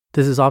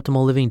This is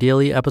Optimal Living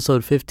Daily,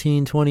 episode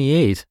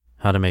 1528,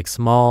 How to Make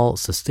Small,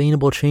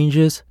 Sustainable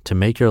Changes to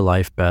Make Your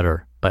Life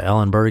Better by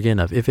Ellen Bergen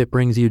of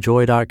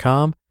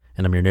ifitbringsyoujoy.com.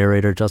 And I'm your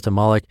narrator, Justin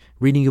Malik,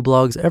 reading you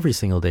blogs every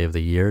single day of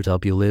the year to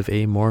help you live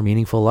a more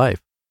meaningful life.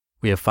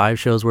 We have 5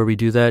 shows where we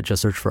do that.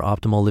 Just search for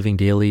Optimal Living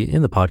Daily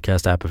in the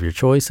podcast app of your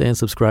choice and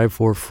subscribe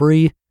for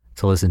free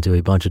to listen to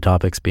a bunch of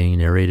topics being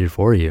narrated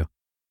for you.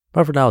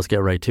 But for now, let's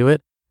get right to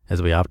it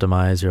as we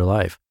optimize your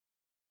life.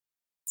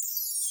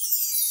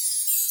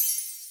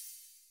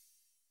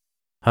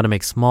 How to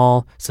Make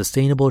Small,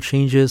 Sustainable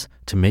Changes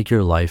to Make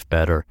Your Life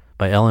Better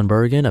by Ellen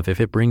Bergen of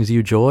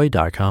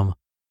ifitbringsyoujoy.com.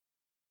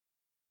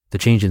 The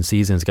change in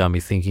seasons got me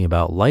thinking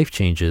about life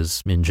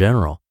changes in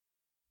general.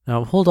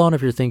 Now, hold on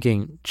if you're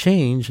thinking,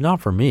 change, not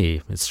for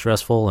me. It's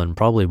stressful and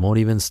probably won't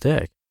even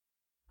stick.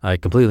 I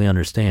completely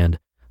understand.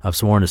 I've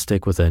sworn to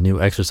stick with a new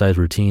exercise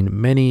routine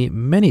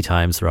many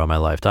times throughout my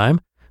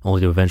lifetime, only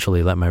to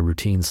eventually let my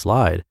routine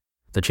slide.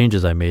 The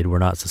changes I made were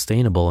not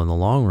sustainable in the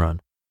long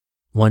run.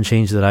 One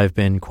change that I've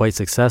been quite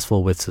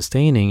successful with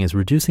sustaining is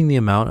reducing the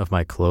amount of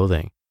my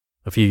clothing.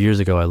 A few years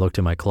ago, I looked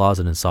in my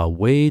closet and saw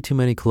way too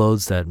many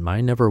clothes that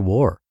I never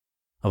wore.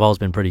 I've always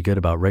been pretty good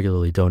about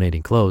regularly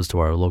donating clothes to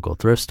our local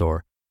thrift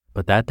store,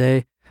 but that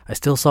day, I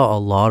still saw a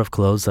lot of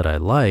clothes that I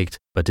liked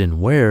but didn't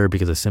wear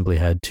because I simply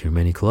had too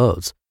many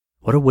clothes.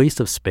 What a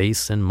waste of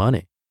space and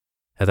money.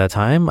 At that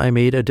time, I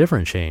made a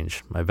different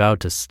change. I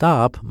vowed to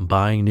stop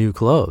buying new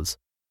clothes.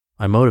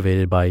 I'm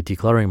motivated by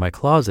decluttering my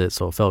closet,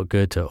 so it felt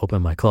good to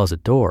open my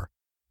closet door.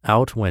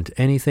 Out went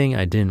anything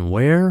I didn't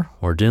wear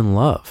or didn't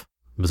love.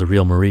 It was a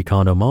real Marie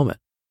Kondo moment.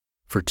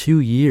 For 2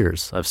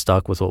 years, I've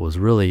stuck with what was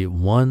really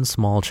one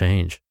small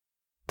change.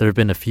 There have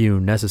been a few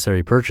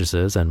necessary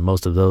purchases, and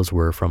most of those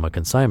were from a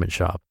consignment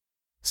shop.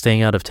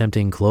 Staying out of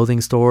tempting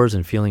clothing stores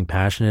and feeling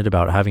passionate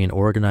about having an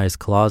organized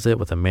closet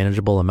with a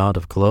manageable amount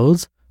of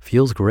clothes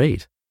feels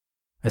great.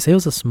 I say it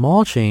was a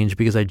small change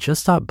because I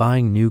just stopped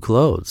buying new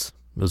clothes.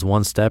 It was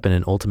one step in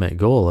an ultimate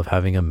goal of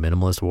having a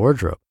minimalist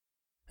wardrobe.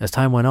 As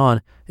time went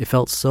on, it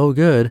felt so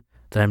good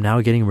that I'm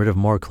now getting rid of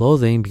more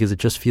clothing because it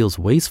just feels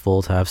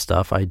wasteful to have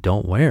stuff I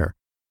don't wear.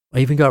 I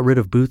even got rid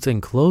of boots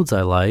and clothes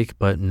I like,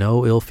 but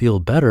know it'll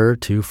feel better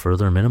to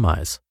further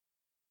minimize.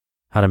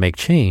 How to make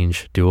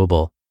change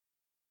doable.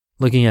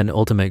 Looking at an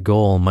ultimate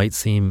goal might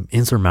seem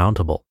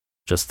insurmountable.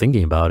 Just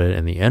thinking about it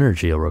and the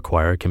energy it'll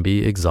require can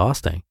be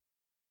exhausting.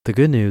 The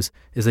good news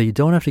is that you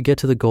don't have to get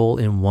to the goal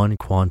in one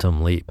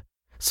quantum leap.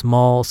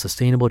 Small,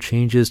 sustainable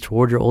changes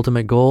toward your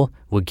ultimate goal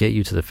will get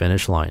you to the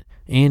finish line,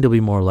 and you'll be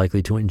more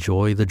likely to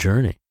enjoy the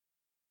journey.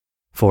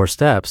 4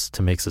 steps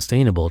to make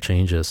sustainable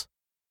changes.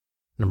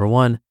 Number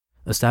 1,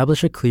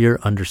 establish a clear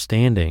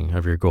understanding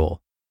of your goal.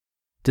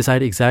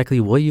 Decide exactly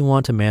what you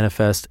want to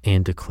manifest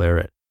and declare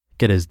it.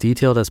 Get as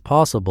detailed as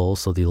possible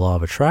so the law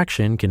of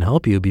attraction can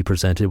help you be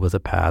presented with a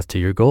path to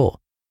your goal.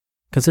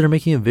 Consider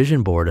making a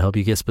vision board to help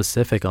you get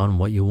specific on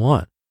what you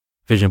want.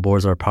 Vision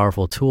boards are a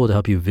powerful tool to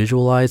help you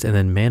visualize and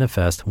then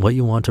manifest what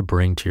you want to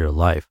bring to your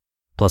life.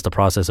 Plus, the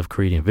process of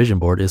creating a vision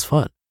board is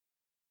fun.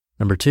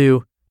 Number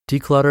 2,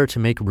 declutter to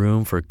make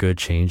room for good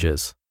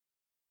changes.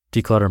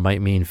 Declutter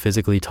might mean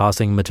physically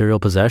tossing material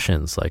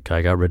possessions, like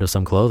I got rid of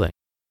some clothing.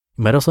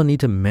 You might also need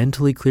to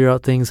mentally clear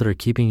out things that are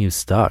keeping you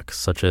stuck,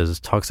 such as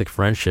toxic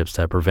friendships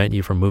that prevent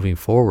you from moving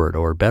forward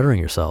or bettering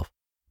yourself,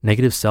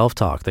 negative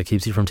self-talk that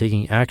keeps you from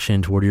taking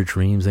action toward your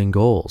dreams and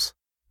goals,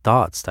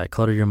 thoughts that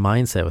clutter your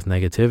mindset with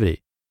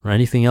negativity, or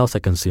anything else that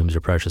consumes your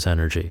precious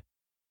energy.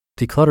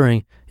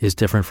 Decluttering is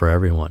different for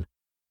everyone.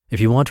 If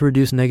you want to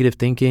reduce negative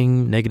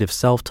thinking, negative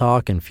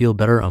self-talk, and feel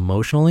better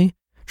emotionally,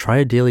 try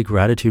a daily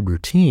gratitude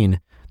routine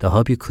that'll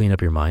help you clean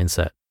up your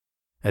mindset.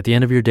 At the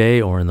end of your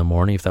day, or in the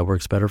morning if that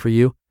works better for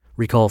you,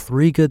 recall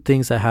 3 good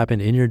things that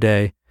happened in your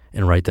day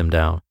and write them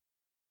down.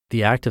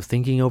 The act of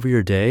thinking over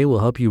your day will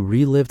help you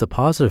relive the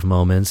positive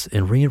moments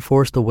and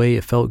reinforce the way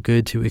it felt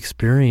good to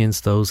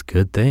experience those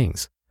good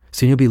things.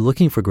 Soon you'll be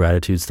looking for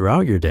gratitudes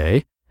throughout your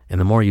day, and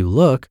the more you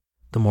look,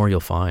 the more you'll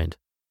find.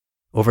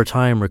 Over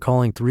time,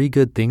 recalling 3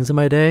 good things in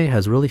my day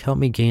has really helped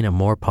me gain a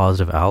more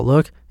positive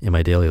outlook in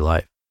my daily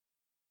life.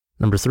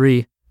 Number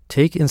 3,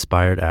 take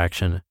inspired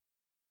action.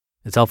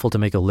 It's helpful to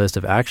make a list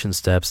of action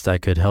steps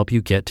that could help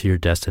you get to your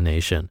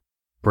destination.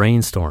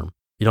 Brainstorm.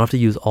 You don't have to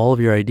use all of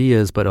your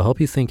ideas, but it'll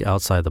help you think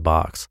outside the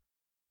box.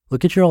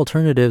 Look at your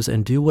alternatives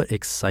and do what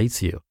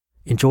excites you.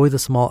 Enjoy the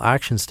small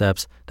action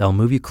steps that will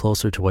move you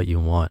closer to what you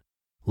want.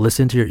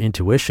 Listen to your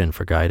intuition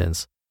for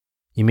guidance.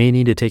 You may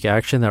need to take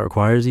action that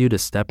requires you to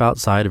step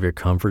outside of your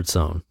comfort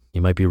zone.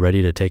 You might be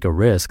ready to take a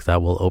risk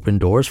that will open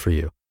doors for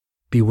you.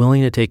 Be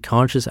willing to take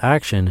conscious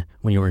action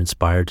when you are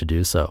inspired to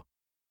do so.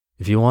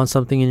 If you want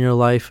something in your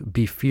life,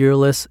 be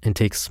fearless and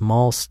take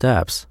small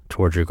steps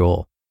towards your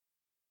goal.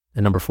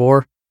 And number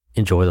 4,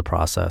 enjoy the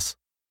process.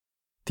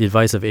 The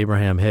advice of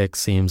Abraham Hicks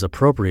seems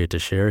appropriate to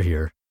share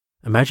here.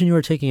 Imagine you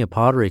are taking a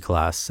pottery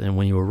class, and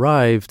when you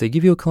arrive, they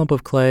give you a clump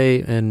of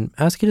clay and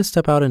ask you to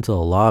step out into the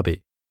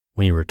lobby.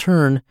 When you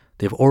return,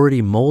 they've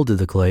already molded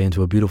the clay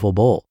into a beautiful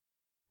bowl.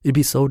 It'd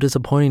be so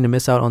disappointing to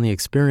miss out on the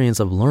experience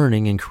of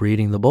learning and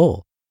creating the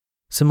bowl.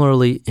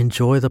 Similarly,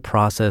 enjoy the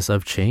process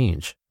of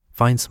change.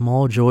 Find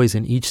small joys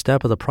in each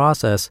step of the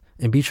process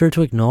and be sure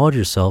to acknowledge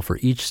yourself for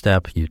each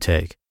step you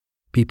take.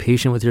 Be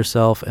patient with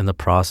yourself and the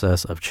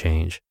process of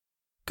change.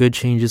 Good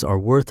changes are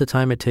worth the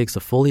time it takes to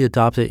fully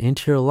adopt it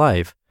into your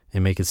life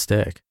and make it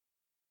stick.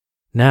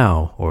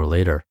 Now or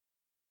later.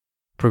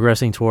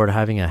 Progressing toward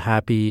having a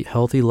happy,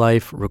 healthy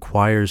life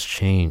requires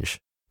change.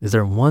 Is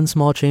there one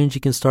small change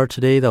you can start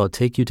today that will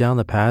take you down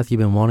the path you've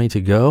been wanting to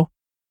go?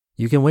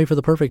 You can wait for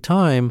the perfect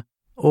time,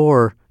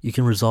 or you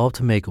can resolve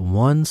to make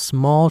one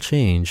small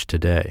change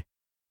today.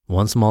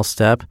 One small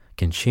step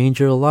can change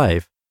your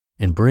life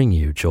and bring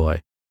you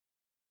joy.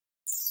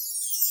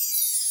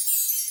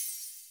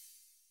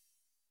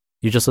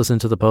 You just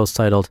listened to the post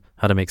titled,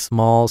 How to Make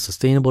Small,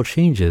 Sustainable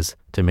Changes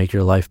to Make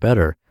Your Life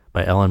Better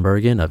by Ellen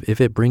Bergen of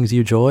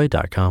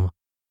ifitbringsyoujoy.com.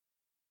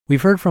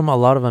 We've heard from a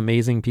lot of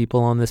amazing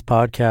people on this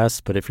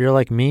podcast, but if you're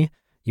like me,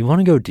 you want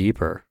to go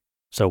deeper.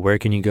 So where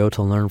can you go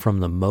to learn from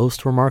the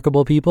most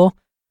remarkable people?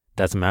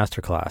 That's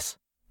Masterclass.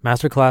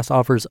 Masterclass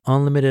offers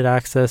unlimited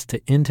access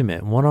to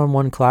intimate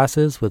one-on-one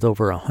classes with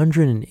over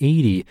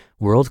 180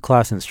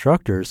 world-class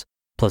instructors.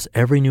 Plus,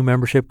 every new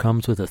membership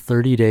comes with a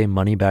 30-day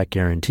money-back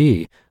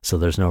guarantee, so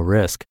there's no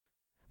risk.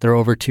 There are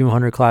over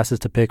 200 classes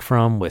to pick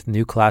from, with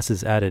new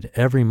classes added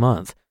every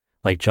month,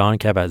 like Jon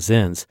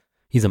Kabat-Zinn's.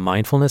 He's a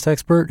mindfulness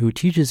expert who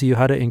teaches you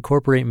how to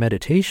incorporate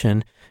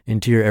meditation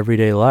into your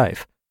everyday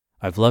life.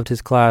 I've loved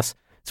his class.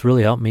 It's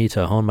really helped me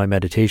to hone my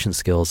meditation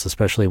skills,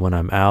 especially when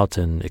I'm out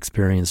and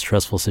experience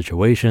stressful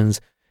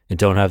situations and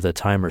don't have the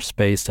time or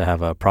space to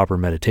have a proper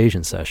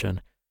meditation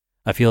session.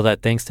 I feel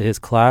that thanks to his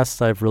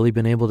class, I've really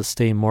been able to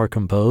stay more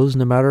composed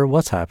no matter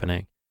what's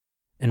happening.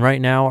 And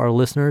right now, our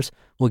listeners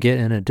will get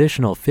an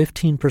additional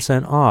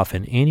 15% off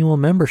an annual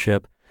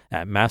membership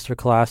at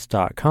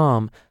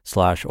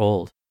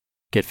masterclass.com/old.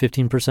 Get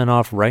 15%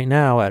 off right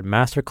now at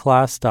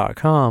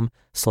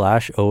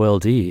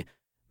masterclass.com/OLD,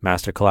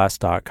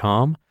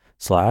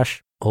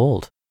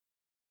 masterclass.com/old.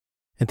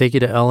 And thank you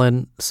to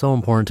Ellen. So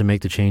important to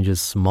make the changes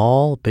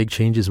small. Big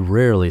changes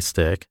rarely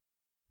stick.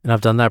 And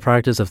I've done that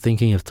practice of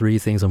thinking of 3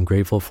 things I'm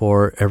grateful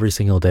for every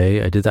single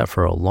day. I did that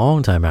for a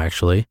long time,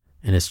 actually.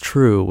 And it's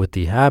true, with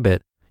the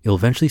habit, you'll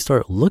eventually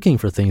start looking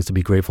for things to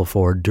be grateful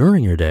for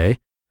during your day,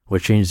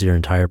 which changes your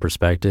entire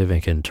perspective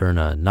and can turn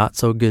a not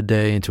so good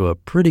day into a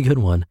pretty good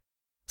one.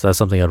 So that's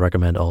something I'd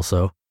recommend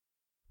also.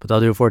 But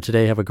that'll do it for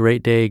today. Have a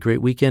great day,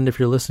 great weekend if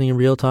you're listening in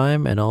real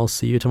time, and I'll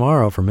see you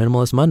tomorrow for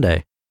Minimalist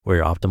Monday, where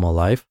your optimal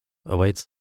life awaits.